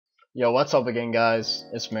Yo, what's up again, guys?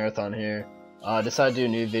 It's Marathon here. Decided to do a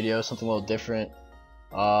new video, something a little different.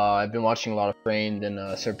 I've been watching a lot of Framed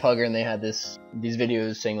and Sir Pugger, and they had these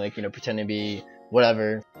videos saying, like, you know, pretend to be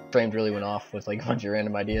whatever. Framed really went off with like a bunch of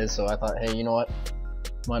random ideas, so I thought, hey, you know what?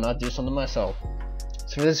 Why not do something myself?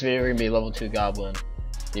 So for this video, we're gonna be level 2 Goblin.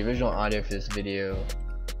 The original audio for this video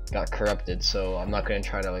got corrupted, so I'm not gonna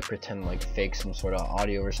try to like pretend like fake some sort of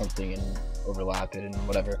audio or something and overlap it and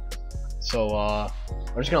whatever. So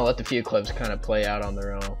we're just gonna let the few clips kind of play out on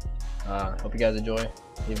their own. Hope you guys enjoy.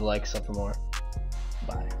 Leave a like, sub for more.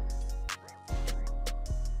 Bye.